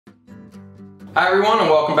Hi everyone and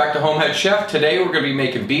welcome back to HomeHeadChef. Today we're going to be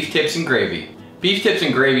making beef tips and gravy. Beef tips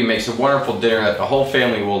and gravy makes a wonderful dinner that the whole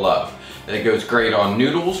family will love. And it goes great on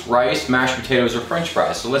noodles, rice, mashed potatoes, or french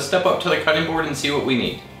fries. So let's step up to the cutting board and see what we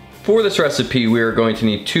need. For this recipe we are going to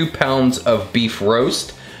need 2 pounds of beef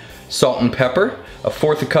roast, salt and pepper,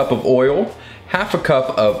 1/4 cup of oil, 1/2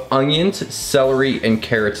 cup of onions, celery, and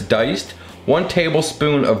carrots diced, 1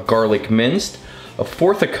 tablespoon of garlic minced,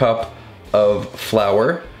 1/4 cup of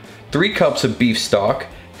flour, 3 cups of beef stock,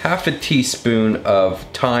 1/2 teaspoon of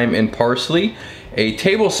thyme and parsley, a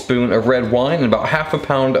tablespoon of red wine, and about 1/2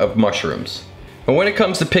 pound of mushrooms. And when it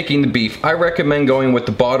comes to picking the beef, I recommend going with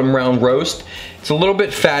the bottom round roast. It's a little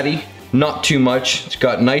bit fatty, not too much. It's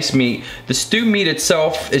got nice meat. The stew meat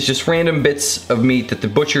itself is just random bits of meat that the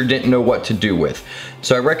butcher didn't know what to do with.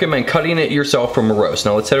 So I recommend cutting it yourself from a roast.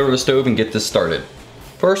 Now let's head over to the stove and get this started.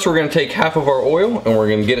 First we're going to take half of our oil and we're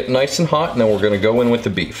going to get it nice and hot, and then we're going to go in with the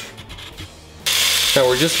beef. Now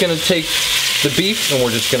we're just going to take the beef and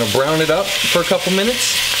we're just going to brown it up for a couple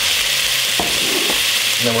minutes.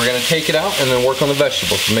 And then we're going to take it out and then work on the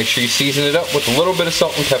vegetables. So make sure you season it up with a little bit of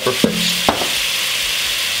salt and pepper first.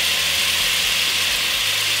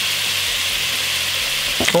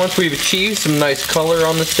 Once we've achieved some nice color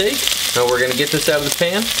on the steak, now we're going to get this out of the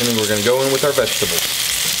pan and then we're going to go in with our vegetables.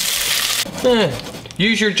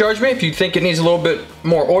 Use your judgment. If you think it needs a little bit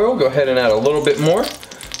more oil, go ahead and add a little bit more.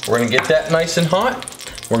 We're going to get that nice and hot.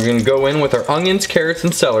 We're going to go in with our onions, carrots,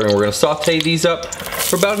 and celery, and we're going to saute these up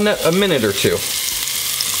for about a minute or two.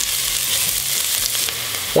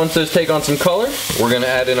 Once those take on some color, we're going to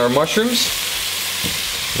add in our mushrooms,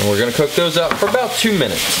 and we're going to cook those up for about 2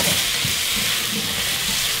 minutes.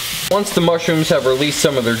 Once the mushrooms have released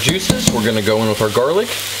some of their juices, we're going to go in with our garlic.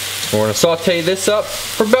 We're going to saute this up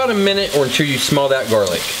for about a minute or until you smell that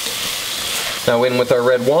garlic. Now in with our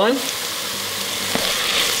red wine.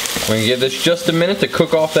 We're going to give this just a minute to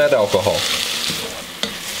cook off that alcohol.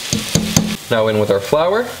 Now in with our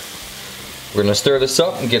flour. We're going to stir this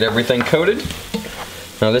up and get everything coated.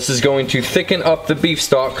 Now this is going to thicken up the beef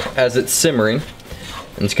stock as it's simmering,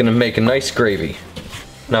 and it's going to make a nice gravy.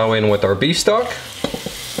 Now in with our beef stock.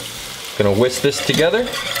 Going to whisk this together.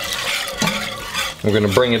 We're going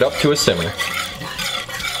to bring it up to a simmer.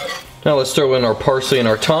 Now let's throw in our parsley and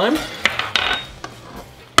our thyme.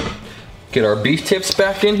 Get our beef tips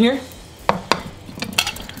back in here.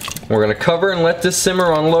 We're going to cover and let this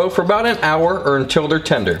simmer on low for about an hour or until they're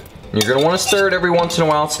tender. And you're going to want to stir it every once in a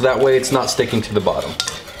while so that way it's not sticking to the bottom.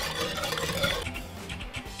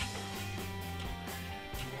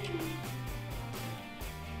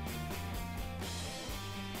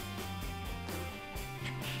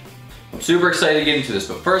 I'm super excited to get into this,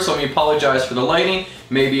 but first let me apologize for the lighting.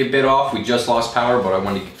 Maybe a bit off, we just lost power, but I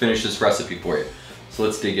wanted to finish this recipe for you. So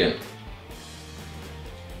let's dig in.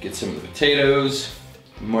 Get some of the potatoes,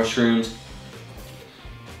 mushrooms.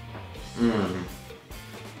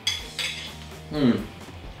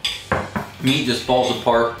 Meat just falls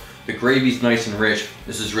apart. The gravy's nice and rich.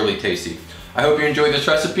 This is really tasty. I hope you enjoyed this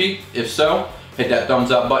recipe. If so, hit that thumbs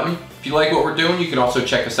up button. If you like what we're doing, you can also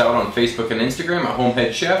check us out on Facebook and Instagram at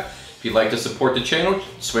HomeHeadChef. If you'd like to support the channel,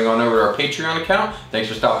 swing on over to our Patreon account. Thanks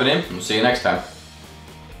for stopping in, and we'll see you next time.